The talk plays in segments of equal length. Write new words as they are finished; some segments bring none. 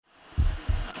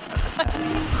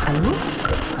Hallo?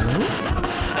 Hallo?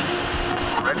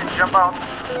 Ready to jump out?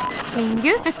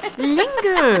 Lingu?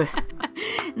 Lingu!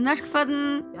 Norsk på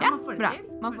den. Ja, man får det bra. til.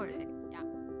 Man får det til. Ja.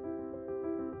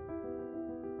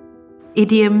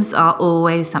 Idioms are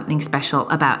always something special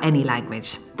about any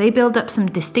language. They build up some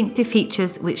distinctive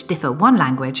features which differ one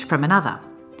language from another.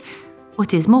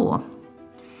 What is more,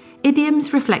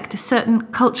 idioms reflect certain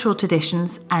cultural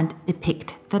traditions and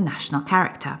depict the national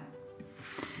character.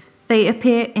 They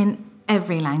appear in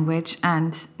every language,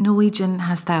 and Norwegian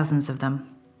has thousands of them.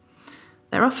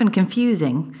 They're often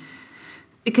confusing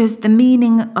because the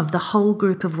meaning of the whole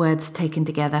group of words taken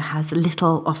together has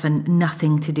little, often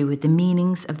nothing to do with the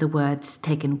meanings of the words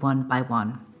taken one by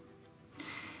one.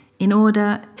 In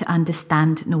order to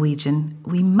understand Norwegian,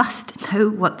 we must know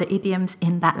what the idioms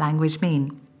in that language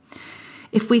mean.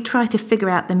 If we try to figure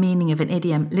out the meaning of an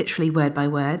idiom literally word by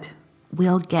word,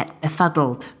 we'll get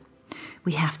befuddled.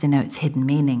 We have to know its hidden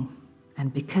meaning.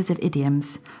 And because of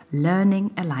idioms,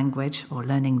 learning a language, or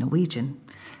learning Norwegian,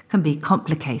 can be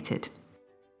complicated.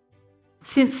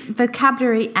 Since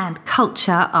vocabulary and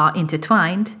culture are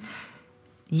intertwined,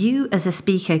 you as a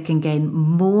speaker can gain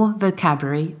more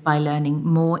vocabulary by learning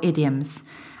more idioms,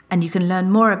 and you can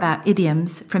learn more about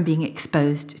idioms from being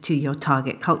exposed to your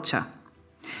target culture.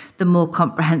 The more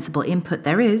comprehensible input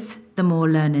there is, the more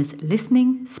learners'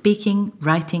 listening, speaking,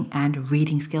 writing, and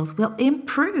reading skills will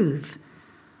improve.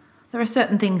 There are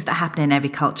certain things that happen in every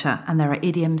culture, and there are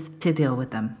idioms to deal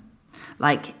with them.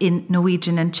 Like in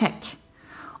Norwegian and Czech,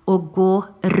 å gå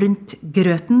rundt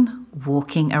grøten,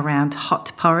 walking around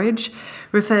hot porridge,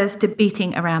 refers to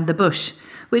beating around the bush,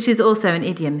 which is also an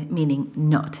idiom meaning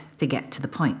not to get to the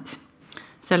point.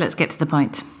 So let's get to the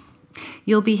point.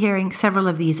 You'll be hearing several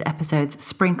of these episodes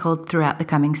sprinkled throughout the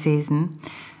coming season.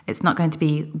 It's not going to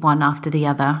be one after the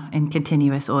other in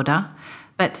continuous order,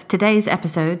 but today's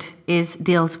episode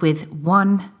deals with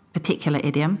one particular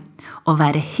idiom, å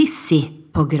være hissig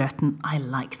på grøten. I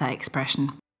like that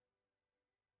expression.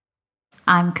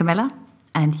 I'm Camilla,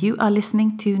 and you are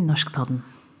listening to Norskpodden.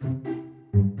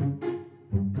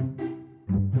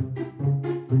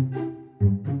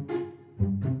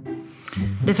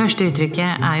 Det første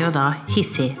uttrykket jo da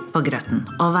hissig på grøten,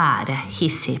 å være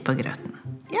hissig på grøten.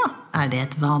 Ja, det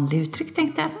et vanlig uttrykk,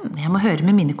 tenkte jeg. Jeg må høre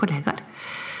med mine kollegaer.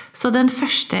 Så den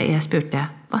første jeg spurte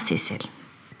var Sissel.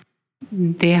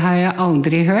 Det har jeg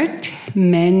aldri hørt,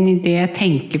 men det jeg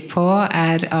tenker på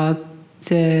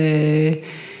at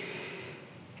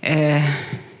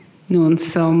noen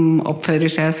som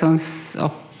oppfører seg sånn,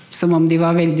 som om de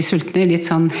var veldig sultne, litt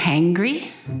sånn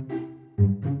hangry.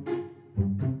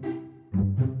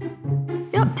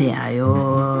 Ja, det jo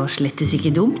slettes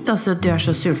ikke dumt. Altså, du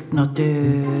så sulten at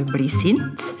du blir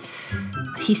sint.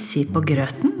 Hissig på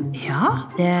grøten? Ja,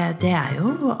 det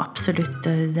jo absolutt,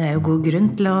 det jo god grunn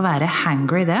til å være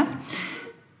hangry, det.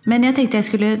 Men jeg tenkte jeg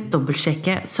skulle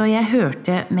dobbeltsjekke, så jeg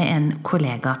hørte med en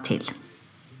kollega til.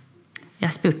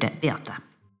 Jeg spurte Beate.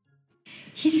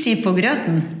 Hissig på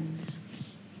grøten?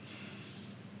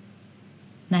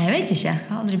 Nei, jeg vet ikke. Jeg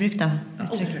har aldri brukt det. Jeg har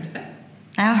aldri hørt det.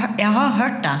 Jeg har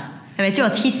hørt det. Jeg vet jo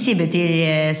at hissig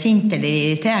betyr sint eller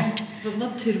irritert. Hva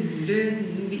tror du,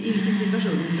 i hvilken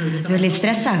situasjon tror du det? Du litt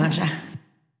stresset, kanskje?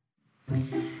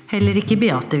 Heller ikke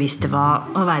Beate visste hva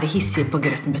å være hissig på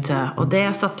grøten betød, og det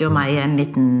satte jo meg i en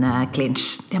liten clinch.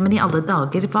 Ja, men i alle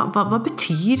dager, hva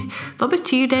betyr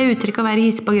det uttrykket å være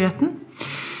hissig på grøten?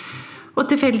 Og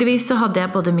tilfeldigvis så hadde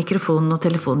jeg både mikrofonen og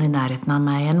telefonen i nærheten av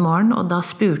meg en morgen, og da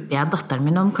spurte jeg datteren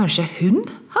min om kanskje hun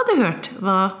hadde hørt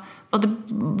hva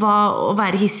å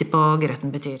være hissig på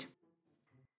grøten betyr.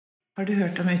 Har du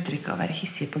hørt om uttrykket å være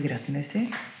hissig på grøten, Lucy?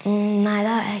 Nei,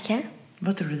 det har jeg ikke.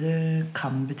 Hva tror du det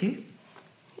kan bety?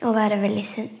 Å være veldig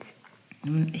sint.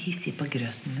 Hissig på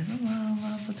grøten, liksom?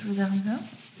 Hva tror du det handler om?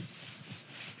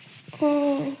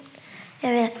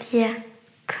 Jeg vet ikke.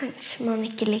 Kanskje man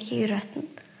ikke liker grøten.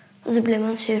 Og så blir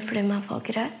man sur fordi man får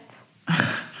grøt.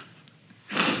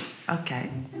 Ok.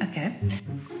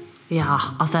 Ja,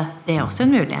 altså, det også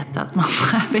en mulighet at man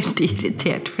veldig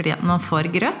irritert fordi at man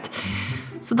får grøt.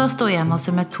 Så da står jeg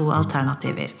altså med 2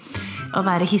 alternativer. Å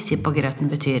være hissig på grøten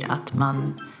betyr at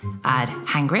man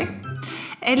hangry,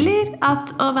 eller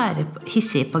at å være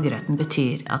hissig på grøten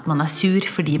betyr at man sur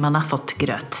fordi man har fått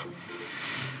grøt.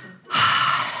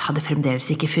 Jeg hadde fremdeles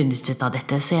ikke funnet ut av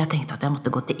dette, så jeg tenkte at jeg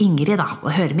måtte gå til Ingrid da,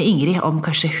 og høre med Ingrid om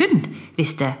kanskje hun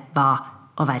visste hva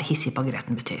å være hissig på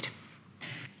grøten betyr.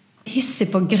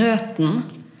 Hissig på grøten?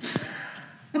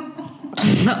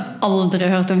 Jeg har aldri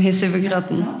hørt om hissig på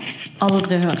grøten.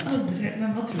 Aldri hørt.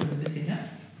 Men hva tror du det betyr?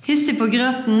 Hissig på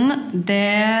grøten,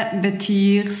 det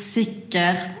betyr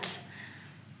sikkert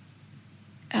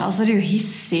Ja, altså det er jo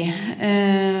hissig.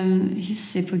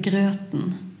 Hissig på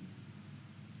grøten.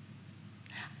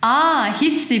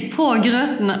 Hissig på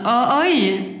grøten. Oi!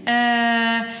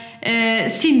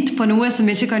 Sint på noe som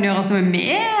ikke kan gjøres noe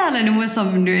med, eller noe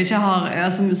som du ikke har,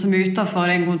 som er utenfor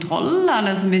din kontroll,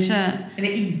 eller som ikke...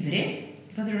 Eller ivrig.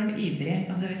 Hva tror du om ivrig?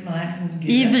 Altså hvis man liksom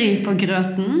ivrig på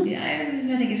grøten? Ja, jeg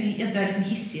tenker sånn, at du liksom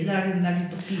hissig, da er du litt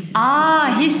på å spise.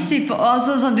 Hissig på,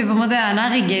 altså sånn at du på en måte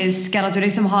energisk, eller at du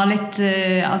liksom har litt,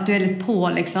 at du litt på,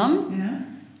 liksom. Ja.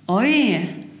 Oi!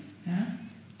 Ja.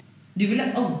 Du ville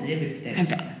aldri brukt det? Jeg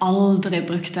ville aldri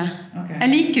brukt det. Okay. Jeg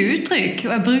liker uttrykk,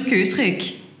 og jeg bruker uttrykk.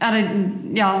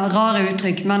 Rare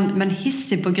uttrykk, men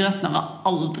hissig på grøten har jeg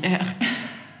aldri hørt.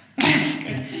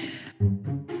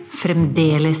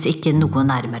 Fremdeles ikke noe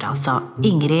nærmere, altså.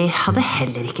 Ingrid hadde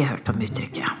heller ikke hørt om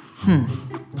uttrykket.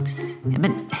 Ja,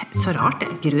 men så rart,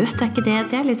 grøt ikke det?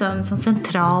 Det litt sånn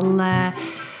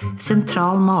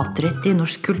sentral matrett i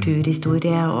norsk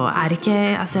kulturhistorie, og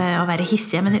ikke å være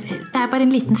hissig, men det bare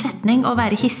en liten setning å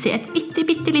være hissig, et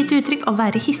bitte lite uttrykk å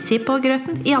være hissig på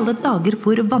grøten. I alle dager,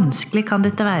 hvor vanskelig kan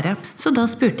dette være? Så da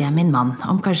spurte jeg min mann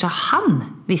om kanskje han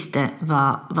visste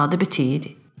hva det betyr.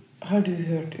 Har du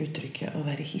hørt uttrykket å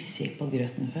være hissig på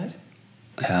grøten før?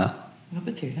 Ja. Hva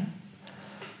betyr det?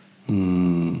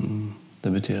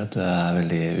 Det betyr at du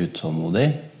veldig utålmodig,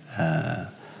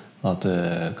 og at du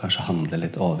kanskje handler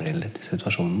litt overildet i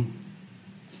situasjonen.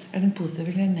 Det en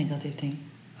positiv eller en negativ ting?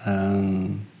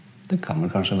 Det kan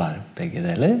vel kanskje være begge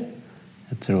deler.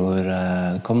 Jeg tror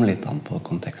det kommer litt an på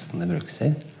konteksten det brukes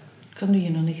i. Kan du gi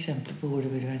noen eksempler på hvor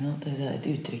det vil være noe?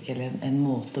 Et uttrykk eller en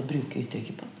måte å bruke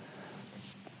uttrykket på?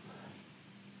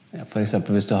 Ja, for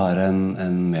eksempel hvis du har en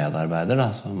medarbeider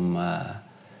da, som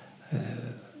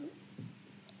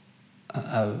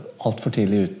alt for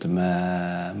tidlig ute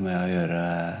med å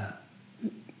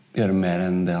gjøre mer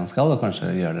enn det han skal, og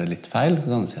kanskje gjøre det litt feil,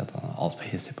 så kan du si at han alt for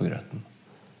hissig på grøten.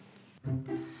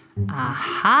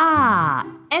 Aha!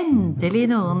 Endelig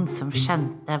noen som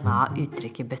skjønte hva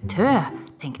uttrykket betød,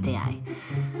 tenkte jeg.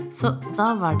 Så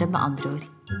da var det med andre ord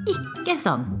ikke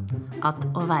sånn at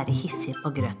å være hissig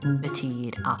på grøten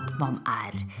betyr at man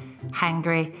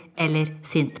hangry eller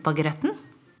sint på grøten.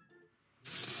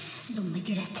 Dumme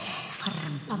grøt,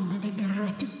 forbannede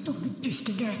grøt, dumme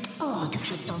duste grøt. Du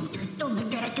så dum, du dumme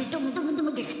grøt,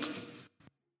 dumme grøt.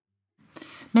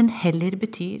 Men heller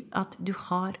betyr at du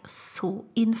har så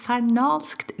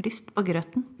infernalskt lyst på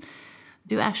grøten.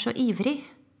 Du så ivrig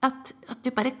at du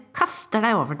bare kaster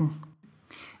deg over den.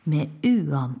 Med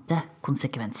uante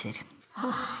konsekvenser.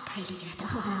 Deilig grøt. Jeg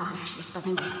har lyst på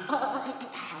den grøten.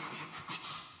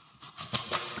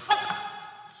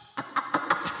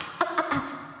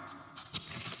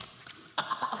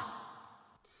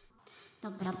 Nå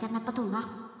brant jeg meg på tunga.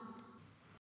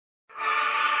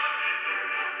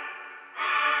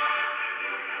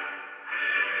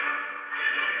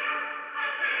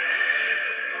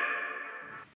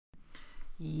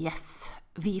 Yes,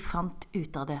 vi fant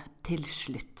ut av det til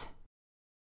slutt.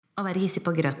 Å være hissig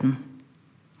på grøten.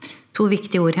 2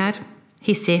 viktige ord her,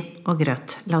 hissig og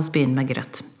grøt. La oss begynne med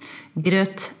grøt.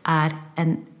 Grøt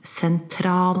en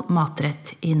sentral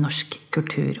matrett i norsk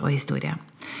kultur og historie.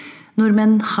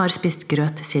 Nordmenn har spist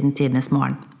grøt siden tidenes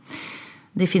morgen.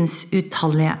 Det finnes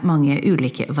utallige mange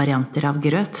ulike varianter av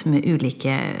grøt med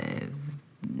ulike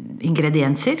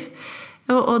ingredienser,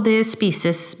 og det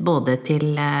spises både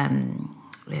til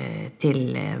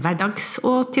hverdags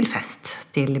og til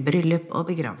fest, til bryllup og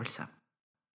begravelse.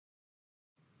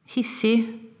 Hissig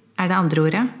det andre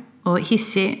ordet, og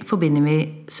hissig forbinder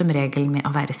vi som regel med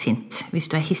å være sint. Hvis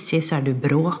du hissig, så du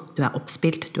brå, du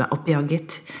oppspilt, du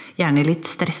oppjaget, gjerne litt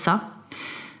stresset.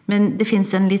 Men det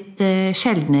finnes en litt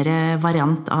sjeldnere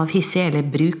variant av hissig, eller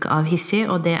bruk av hissig,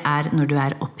 og det når du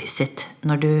opphisset,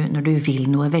 når du vil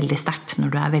noe veldig sterkt, når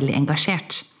du veldig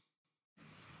engasjert.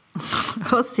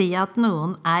 Å si at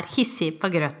noen hissig på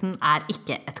grøten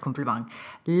ikke et kompliment.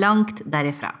 Langt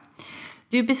derifra.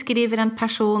 Du beskriver en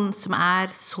person som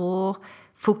så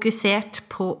fokusert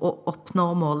på å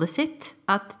oppnå målet sitt,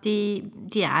 at de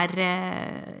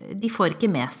får ikke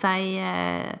med seg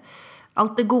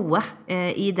alt det gode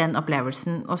i den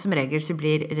opplevelsen, og som regel så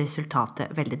blir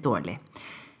resultatet veldig dårlig.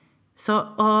 Så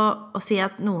å si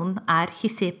at noen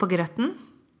hissig på grøten,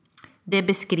 det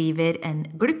beskriver en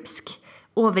glupsk,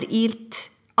 overilt,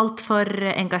 alt for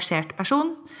engasjert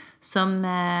person som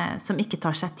ikke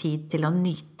tar seg tid til å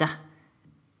nyte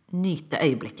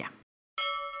øyeblikket.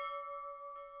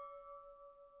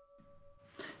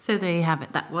 So there you have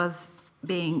it. That was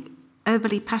being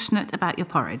overly passionate about your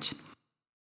porridge.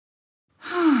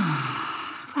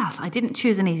 Well, I didn't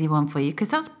choose an easy one for you because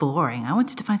that's boring. I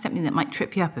wanted to find something that might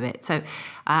trip you up a bit. So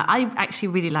I actually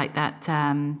really like that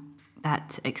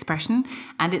expression,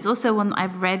 and it's also one that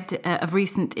I've read of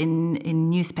recent in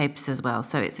newspapers as well.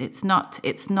 So it's not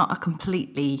a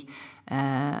completely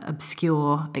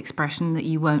obscure expression that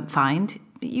you won't find.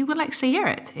 You will actually hear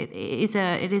it.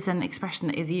 It is an expression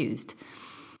that is used.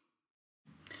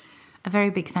 A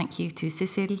very big thank you to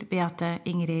Cecil, Beate,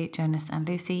 Ingrid, Jonas and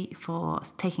Lucy for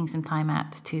taking some time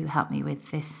out to help me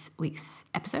with this week's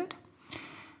episode.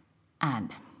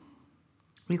 And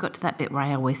we got to that bit where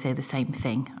I always say the same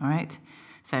thing, all right?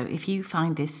 So if you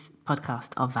find this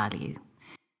podcast of value,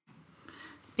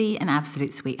 be an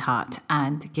absolute sweetheart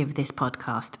and give this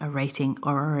podcast a rating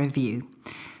or a review.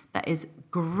 That is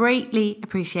greatly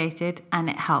appreciated, and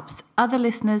it helps other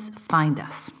listeners find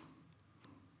us.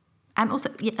 And also,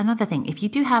 another thing, if you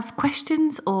do have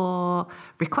questions or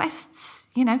requests,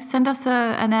 send us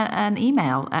an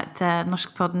email at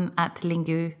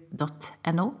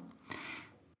norskpodden@lingu.no.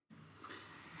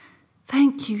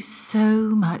 Thank you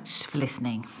so much for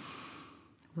listening.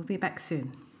 We'll be back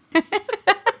soon.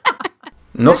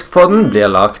 Norskpodden blir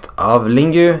lagt av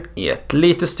Lingu i et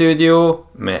lite studio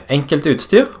med enkelt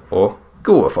utstyr og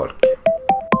gode folk.